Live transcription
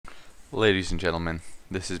Ladies and gentlemen,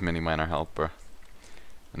 this is MiniMinerHelper,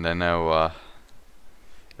 and I know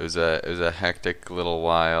it was a hectic little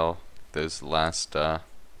while those last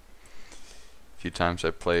few times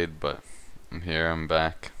I played, but I'm here, I'm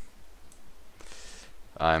back.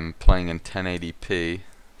 I'm playing in 1080p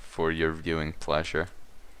for your viewing pleasure.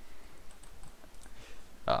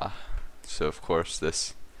 So of course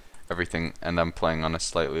this everything, and I'm playing on a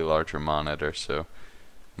slightly larger monitor, so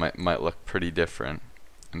might look pretty different.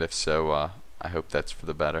 And if so, I hope that's for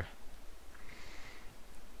the better.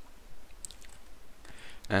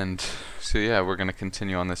 And so yeah, we're gonna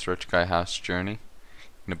continue on this rich guy house journey.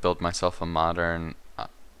 I'm gonna build myself a modern,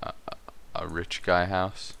 a rich guy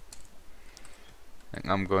house.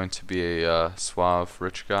 I'm going to be a suave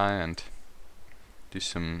rich guy and do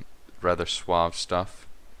some rather suave stuff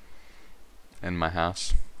in my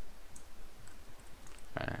house.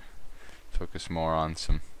 Focus more on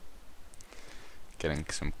getting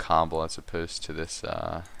some cobble as opposed to this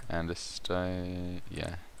andesite.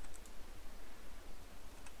 Yeah.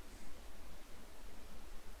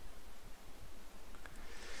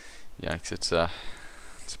 Yikes, it's a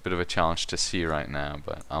bit of a challenge to see right now,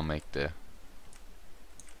 but I'll make do.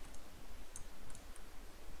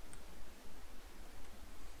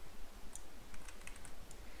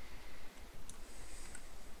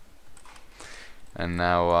 And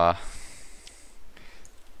now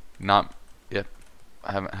not yet,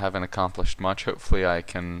 I haven't accomplished much. Hopefully I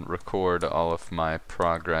can record all of my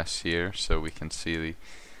progress here so we can see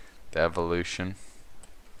the evolution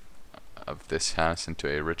of this house into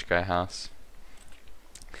a rich guy house.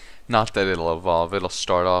 Not that it'll evolve, it'll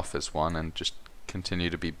start off as one and just continue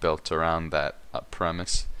to be built around that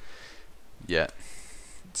premise. Yet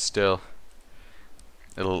still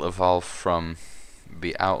it'll evolve from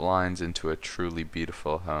the outlines into a truly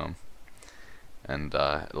beautiful home, and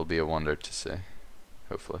it'll be a wonder to see,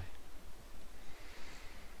 hopefully.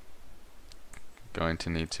 Going to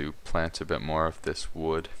need to plant a bit more of this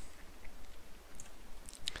wood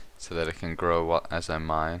so that it can grow as I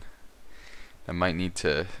mine. I might need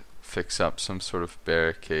to fix up some sort of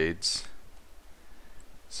barricades,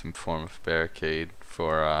 some form of barricade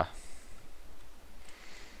for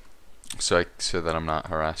so that I'm not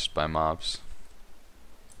harassed by mobs.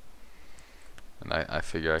 And I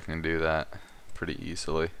figure I can do that pretty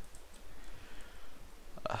easily.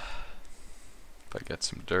 If I get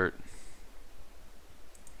some dirt.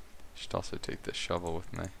 Should also take this shovel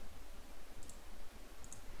with me,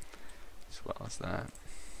 as well as that.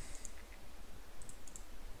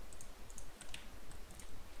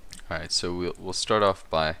 Alright, so we'll start off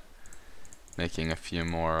by making a few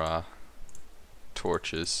more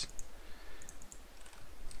torches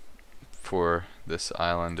for this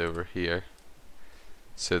island over here,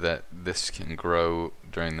 so that this can grow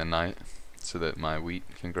during the night, so that my wheat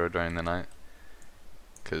can grow during the night,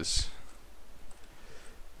 because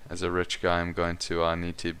as a rich guy I'm going to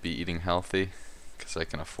need to be eating healthy because I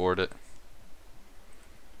can afford it.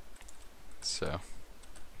 So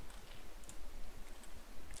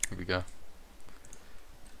here we go.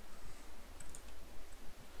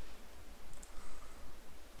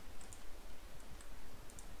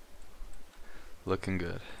 Looking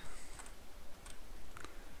good.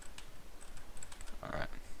 Alright,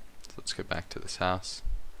 so let's get back to this house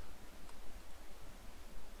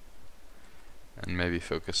and maybe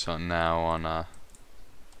focus on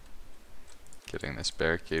getting this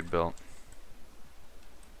barricade built.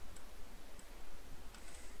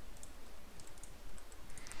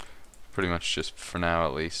 Pretty much just for now,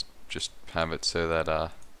 at least, just have it so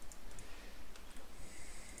that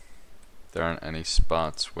there aren't any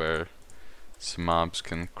spots where some mobs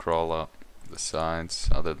can crawl up the sides,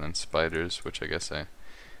 other than spiders, which I guess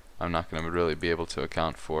I'm not going to really be able to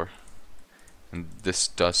account for. And this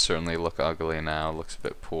does certainly look ugly now, looks a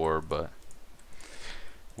bit poor, but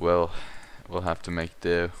we'll have to make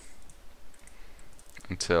do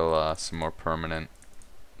until some more permanent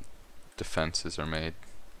defenses are made.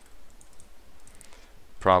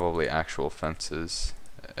 Probably actual fences,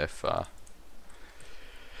 if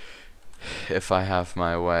I have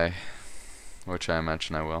my way, which I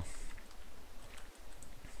imagine I will.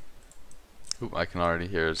 Ooh, I can already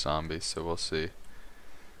hear a zombie, so we'll see.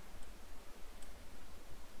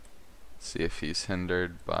 See if he's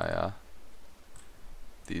hindered by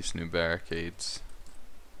these new barricades.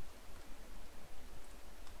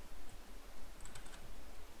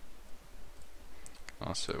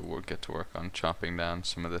 Also, we'll get to work on chopping down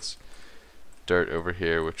some of this dirt over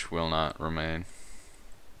here, which will not remain.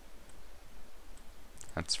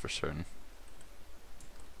 That's for certain.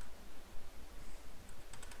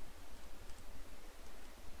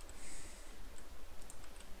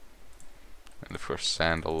 of course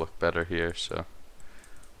sand will look better here, so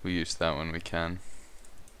we use that when we can.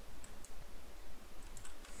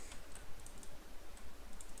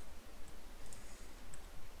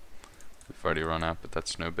 We've already run out, but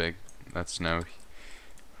that's no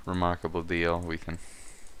remarkable deal. We can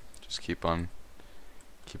just keep on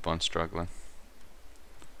struggling.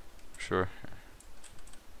 Sure.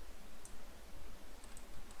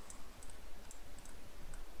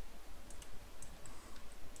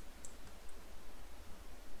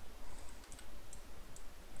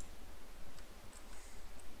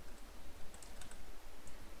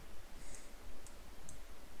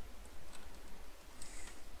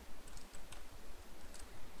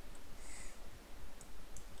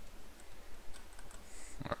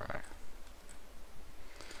 Alright.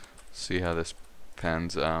 See how this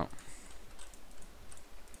pans out.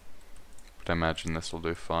 But I imagine this will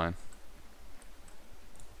do fine.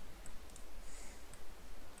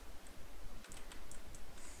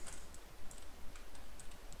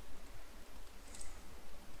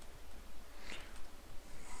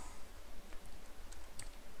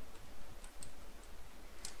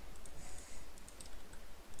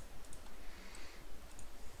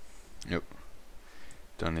 Nope.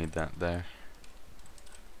 Don't need that there.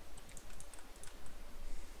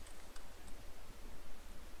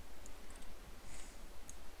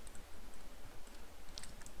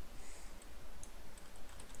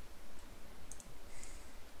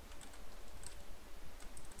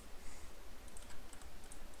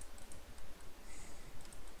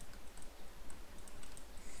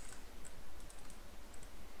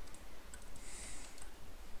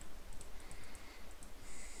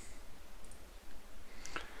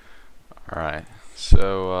 Alright,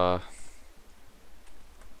 so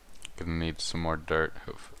gonna need some more dirt,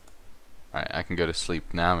 hopefully. Alright, I can go to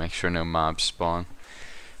sleep now, make sure no mobs spawn.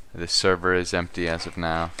 This server is empty as of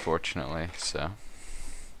now, fortunately, so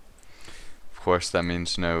of course that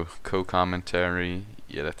means no co-commentary,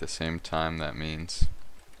 yet at the same time that means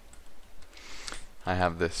I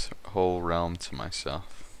have this whole realm to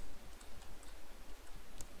myself.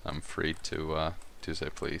 I'm free to do as I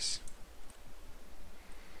please.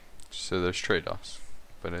 So there's trade-offs,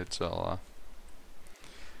 but it's all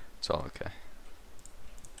okay.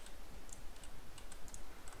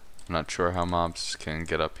 I'm not sure how mobs can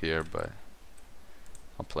get up here, but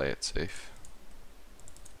I'll play it safe.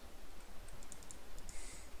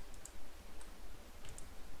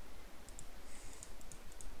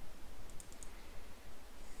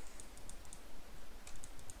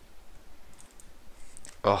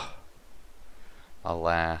 Oh,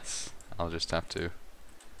 alas, I'll just have to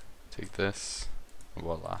take this.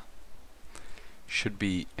 Voila. Should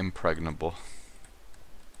be impregnable.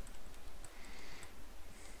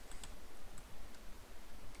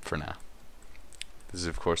 For now. This is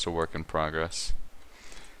of course a work in progress.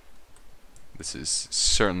 This is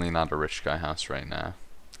certainly not a rich guy house right now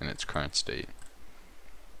in its current state.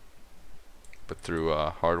 But through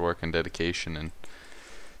hard work and dedication and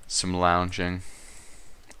some lounging,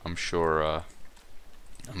 I'm sure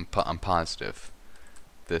I'm positive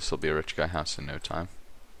this will be a rich guy house in no time.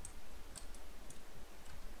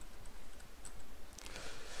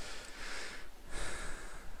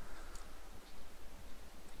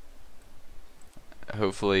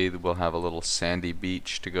 Hopefully we'll have a little sandy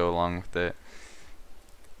beach to go along with it,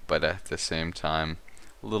 but at the same time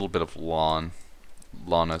a little bit of lawn.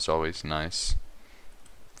 Lawn is always nice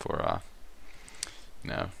for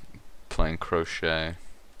you know, playing crochet,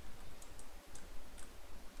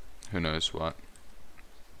 who knows what.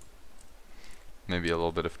 Maybe a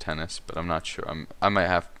little bit of tennis, but I'm not sure. I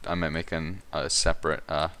might make a separate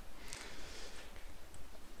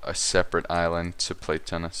island to play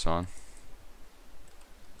tennis on.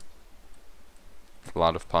 A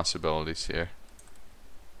lot of possibilities here.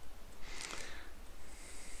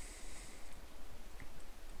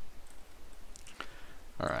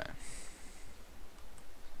 Alright.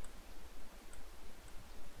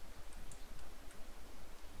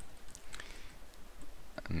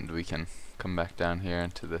 And we can come back down here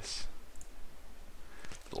into this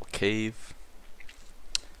little cave.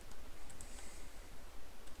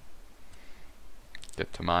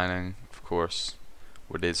 Get to mining, of course.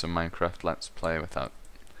 What is a Minecraft Let's Play without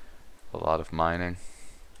a lot of mining?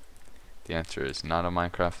 The answer is not a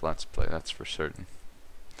Minecraft Let's Play, that's for certain.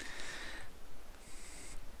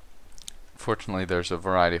 Fortunately, there's a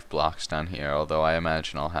variety of blocks down here, although I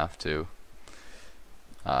imagine I'll have to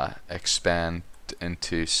expand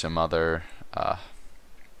into some other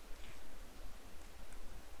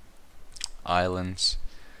islands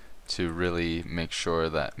to really make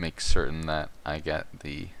certain that I get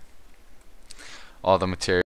all the material